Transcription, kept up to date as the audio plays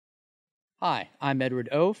Hi, I'm Edward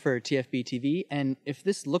O for TFBTV, and if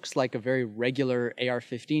this looks like a very regular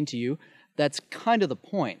AR-15 to you, that's kind of the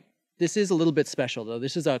point. This is a little bit special though.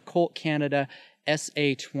 This is a Colt Canada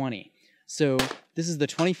SA20. So this is the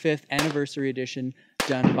 25th anniversary edition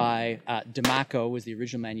done by Demaco was the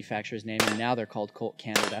original manufacturer's name, and now they're called Colt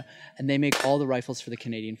Canada, and they make all the rifles for the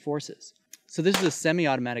Canadian Forces. So this is a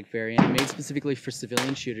semi-automatic variant made specifically for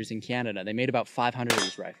civilian shooters in Canada. They made about 500 of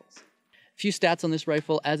these rifles. A few stats on this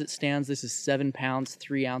rifle. As it stands, this is 7 pounds,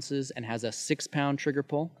 3 ounces, and has a 6-pound trigger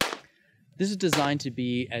pull. This is designed to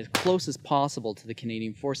be as close as possible to the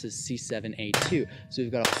Canadian Forces C7A2. So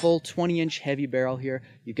you've got a full 20-inch heavy barrel here.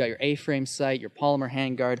 You've got your A-frame sight, your polymer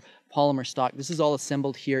handguard, polymer stock. This is all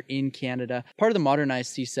assembled here in Canada. Part of the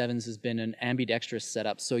modernized C7s has been an ambidextrous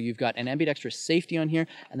setup. So you've got an ambidextrous safety on here,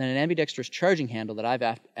 and then an ambidextrous charging handle that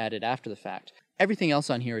I've added after the fact. Everything else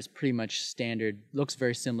on here is pretty much standard, looks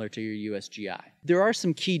very similar to your USGI. There are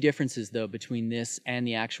some key differences though between this and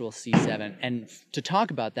the actual C7, and to talk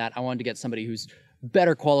about that, I wanted to get somebody who's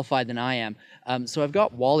better qualified than I am. So I've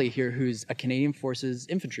got Wally here, who's a Canadian Forces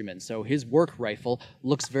infantryman, so his work rifle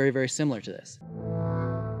looks very, very similar to this.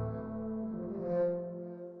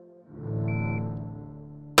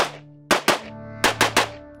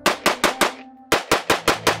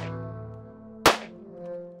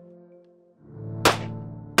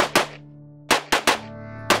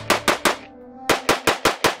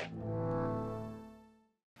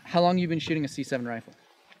 How long have you been shooting a C7 rifle?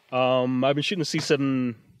 I've been shooting a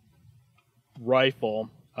C7 rifle.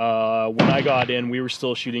 When I got in, we were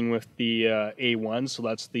still shooting with the A1, so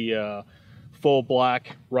that's the full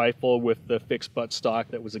black rifle with the fixed buttstock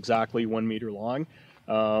that was exactly 1 meter long.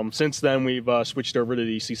 Since then, we've switched over to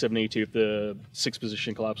the C7A2 with the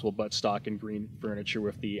 6-position collapsible buttstock and green furniture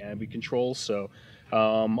with the ambi controls. So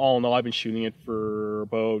all in all, I've been shooting it for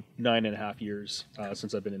about 9.5 years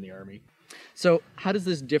since I've been in the Army. So how does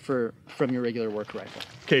this differ from your regular work rifle?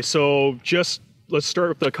 Okay, so let's start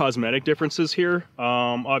with the cosmetic differences here.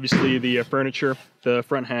 Obviously the furniture, the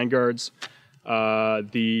front handguards,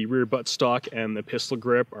 the rear buttstock and the pistol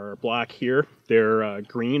grip are black here. They're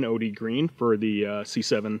green, OD green, for the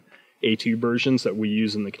C7A2 versions that we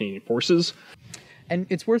use in the Canadian Forces. And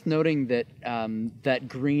it's worth noting that that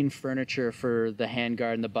green furniture for the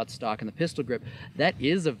handguard and the buttstock and the pistol grip, that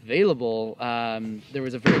is available. There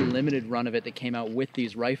was a very limited run of it that came out with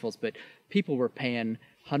these rifles, but people were paying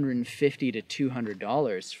 $150 to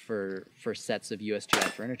 $200 for sets of USGI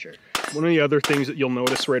furniture. One of the other things that you'll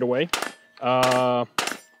notice right away,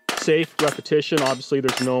 safe repetition. Obviously,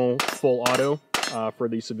 there's no full auto for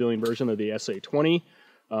the civilian version of the SA20.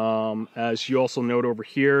 As you also note over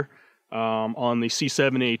here, on the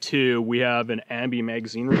C7A2, we have an ambi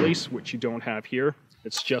magazine release, which you don't have here.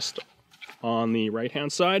 It's just on the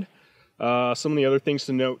right-hand side. Some of the other things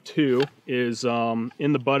to note too is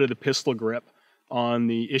in the butt of the pistol grip on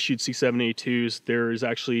the issued C7A2s, there is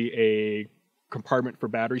actually a compartment for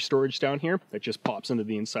battery storage down here that just pops into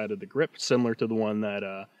the inside of the grip, similar to the one that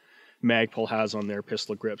Magpul has on their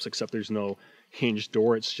pistol grips, except there's no hinged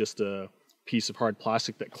door. It's just a piece of hard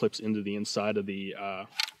plastic that clips into the inside of the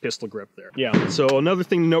pistol grip there. Yeah, so another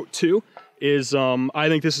thing to note too is I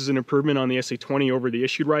think this is an improvement on the SA20 over the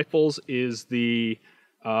issued rifles, is the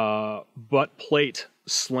butt plate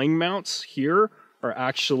sling mounts here are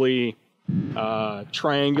actually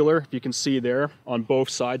triangular, if you can see there, on both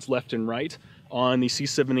sides, left and right. On the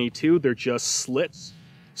C7A2, they're just slits.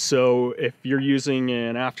 So if you're using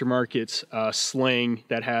an aftermarket sling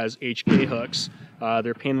that has HK hooks,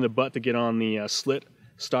 they're a pain in the butt to get on the slit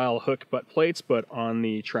style hook butt plates, but on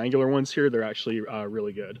the triangular ones here, they're actually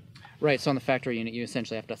really good. Right, so on the factory unit, you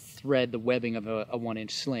essentially have to thread the webbing of a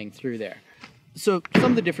 1-inch sling through there. So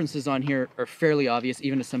some of the differences on here are fairly obvious,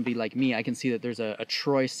 even to somebody like me. I can see that there's a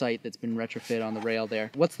Troy sight that's been retrofit on the rail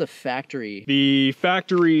there. What's the factory? The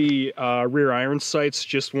factory rear iron sight's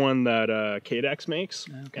just one that KDEX makes,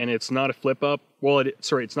 okay. And it's not a flip up. Well,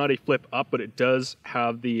 it's not a flip up, but it does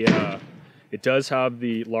have the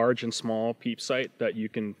large and small peep sight that you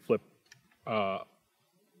can flip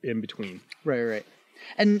in between. Right.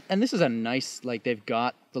 And this is a nice, like, they've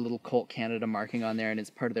got the little Colt Canada marking on there, and it's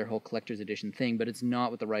part of their whole collector's edition thing, but it's not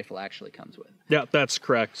what the rifle actually comes with. Yeah, that's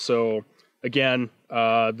correct. So again,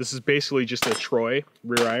 this is basically just a Troy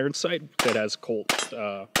rear iron sight that has Colt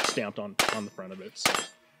stamped on the front of it. So,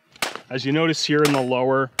 as you notice here in the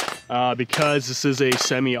lower, because this is a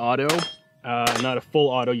semi-auto, not a full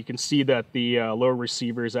auto, you can see that the lower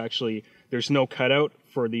receiver is actually, there's no cutout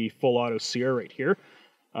for the full auto sear right here.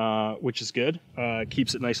 Which is good.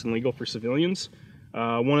 Keeps it nice and legal for civilians.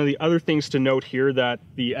 One of the other things to note here that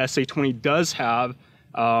the SA20 does have,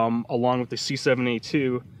 along with the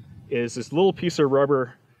C7A2, is this little piece of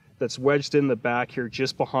rubber that's wedged in the back here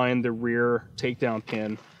just behind the rear takedown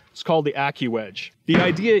pin. It's called the AccuWedge. The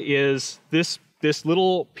idea is this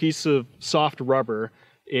little piece of soft rubber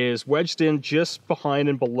is wedged in just behind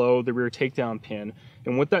and below the rear takedown pin.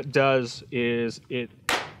 And what that does is it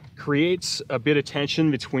creates a bit of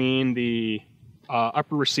tension between the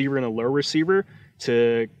upper receiver and the lower receiver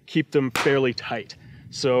to keep them fairly tight.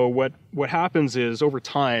 So what happens is over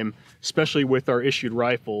time, especially with our issued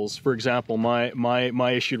rifles, for example,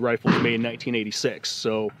 my issued rifle was made in 1986,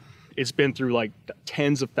 so it's been through like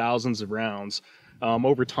tens of thousands of rounds.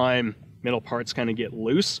 Over time, metal parts kind of get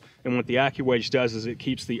loose, and what the AccuWedge does is it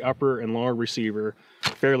keeps the upper and lower receiver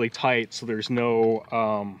fairly tight, so there's no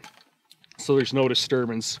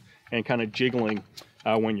disturbance and kind of jiggling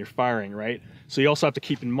when you're firing, right? So you also have to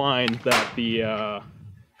keep in mind that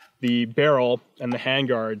the barrel and the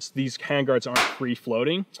handguards, these handguards aren't free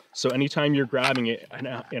floating. So anytime you're grabbing it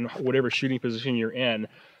in whatever shooting position you're in,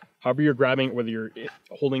 however you're grabbing it, whether you're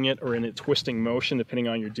holding it or in a twisting motion, depending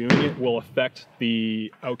on you're doing it, will affect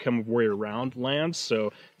the outcome of where your round lands.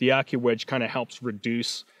 So the AccuWedge kind of helps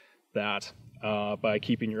reduce that by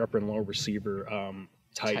keeping your upper and lower receiver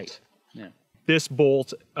tight. Yeah. This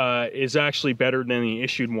bolt is actually better than the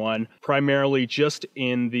issued one, primarily just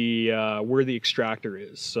in the where the extractor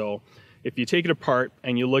is. So if you take it apart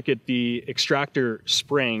and you look at the extractor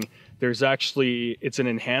spring, there's actually, it's an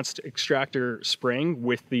enhanced extractor spring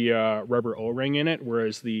with the rubber O-ring in it,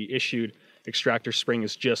 whereas the issued extractor spring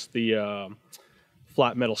is just the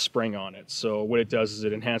flat metal spring on it. So what it does is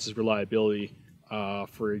it enhances reliability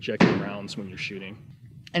for ejecting rounds when you're shooting.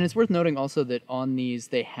 And it's worth noting also that on these,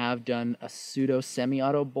 they have done a pseudo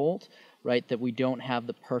semi-auto bolt, right? That we don't have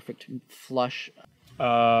the perfect flush.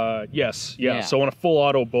 Yes, yeah. So on a full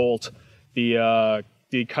auto bolt, the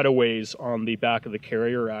cutaways on the back of the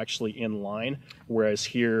carrier are actually in line, whereas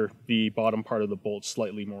here, the bottom part of the bolt's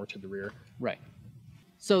slightly more to the rear. Right.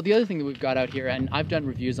 So the other thing that we've got out here, and I've done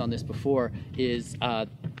reviews on this before, is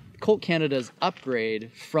Colt Canada's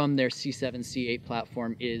upgrade from their C7, C8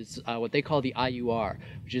 platform is what they call the IUR,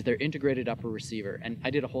 which is their integrated upper receiver. And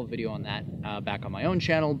I did a whole video on that back on my own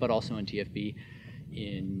channel, but also on TFB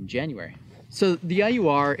in January. So the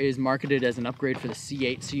IUR is marketed as an upgrade for the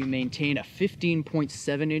C8, so you maintain a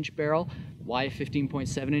 15.7-inch barrel. Why a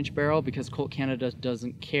 15.7-inch barrel? Because Colt Canada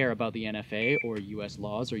doesn't care about the NFA or US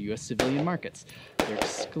laws or US civilian markets. They're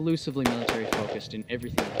exclusively military focused in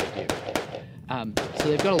everything that they do. So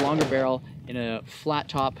they've got a longer barrel in a flat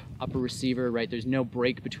top upper receiver, right? There's no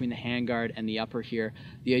break between the handguard and the upper here.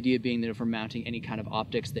 The idea being that if we're mounting any kind of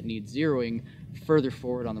optics that need zeroing further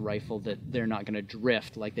forward on the rifle, that they're not going to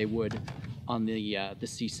drift like they would on the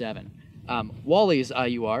C7. Wally's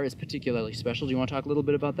IUR is particularly special. Do you want to talk a little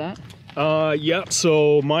bit about that? Yeah,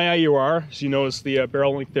 so my IUR, as you know, is the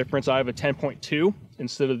barrel length difference. I have a 10.2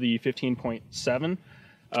 instead of the 15.7.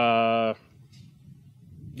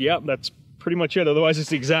 Yeah, that's pretty much it. Otherwise, it's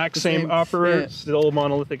the exact same upper, still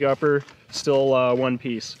monolithic upper, still one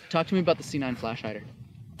piece. Talk to me about the C9 flash hider.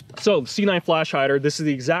 So, C9 flash hider, this is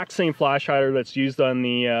the exact same flash hider that's used on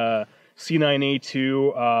the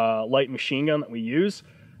C9A2 light machine gun that we use.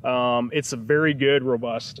 It's a very good,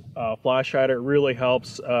 robust flash hider. It really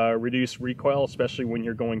helps reduce recoil, especially when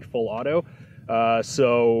you're going full auto.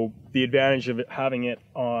 So the advantage of having it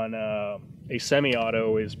on a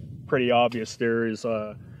semi-auto is pretty obvious. There is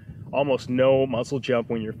almost no muzzle jump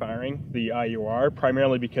when you're firing the IUR,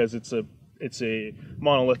 primarily because it's a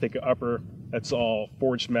monolithic upper that's all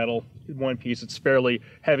forged metal in one piece. It's fairly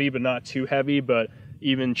heavy, but not too heavy. But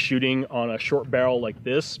even shooting on a short barrel like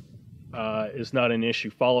this is not an issue.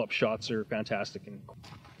 Follow-up shots are fantastic.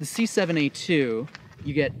 The C7A2,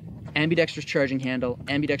 you get ambidextrous charging handle,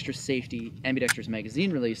 ambidextrous safety, ambidextrous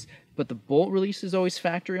magazine release, but the bolt release is always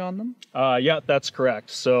factory on them? Yeah, that's correct.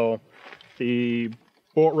 So the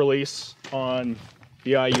bolt release on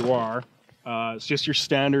the IUR is just your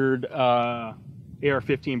standard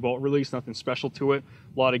AR-15 bolt release, nothing special to it.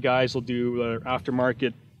 A lot of guys will do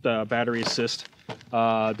aftermarket battery assist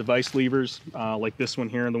device levers, like this one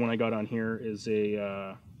here, and the one I got on here is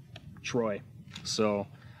a Troy. So,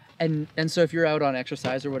 and so if you're out on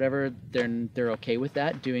exercise or whatever, then they're okay with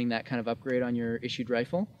that, doing that kind of upgrade on your issued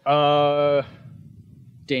rifle?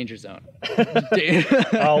 Danger zone.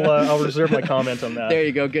 I'll reserve my comment on that. There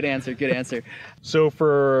you go. Good answer. Good answer. So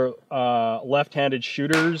for left-handed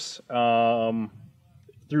shooters,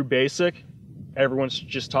 through basic, everyone's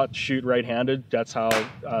just taught to shoot right-handed. That's how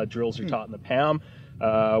drills are taught in the PAM.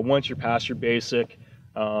 Once you're past your basic,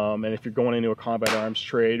 and if you're going into a combat arms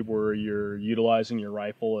trade where you're utilizing your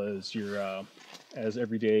rifle as your as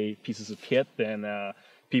everyday pieces of kit, then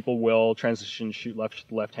people will transition shoot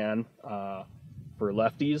left hand for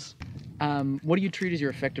lefties. What do you treat as your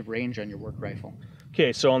effective range on your work rifle?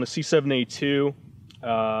 Okay, so on the C7A2,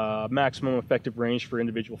 maximum effective range for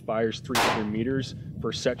individual fire is 300 meters.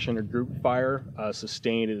 For section or group fire,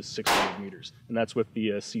 sustained is 600 meters. And that's with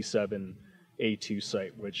the C7A2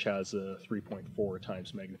 sight, which has a 3.4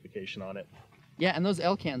 times magnification on it. Yeah, and those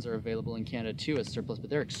LCANs are available in Canada too as surplus, but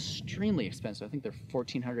they're extremely expensive. I think they're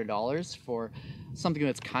 $1,400 for something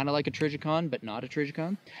that's kind of like a Trijicon, but not a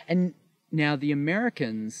Trijicon. And now the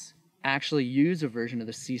Americans actually use a version of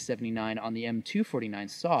the C79 on the M249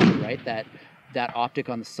 saw, right? That optic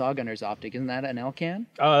on the saw gunner's optic, isn't that an LCAN?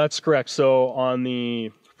 That's correct. So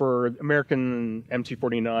for American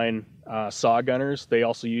M249 saw gunners, they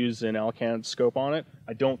also use an LCAN scope on it.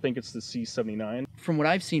 I don't think it's the C79. From what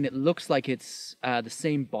I've seen, it looks like it's the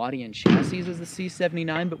same body and chassis as the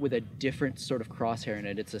C79, but with a different sort of crosshair in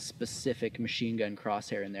it. It's a specific machine gun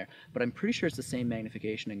crosshair in there, but I'm pretty sure it's the same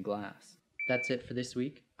magnification in glass. That's it for this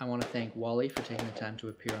week. I want to thank Wally for taking the time to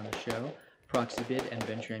appear on the show, Proxybid and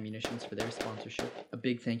Venture Ammunitions for their sponsorship. A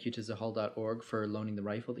big thank you to Zahal.org for loaning the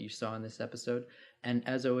rifle that you saw in this episode. And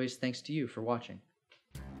as always, thanks to you for watching.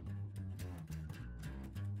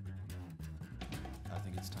 I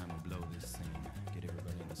think it's time to blow this thing. Get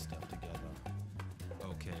everybody in the stuff together.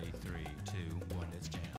 Okay, 3, 2, 1, let's jam.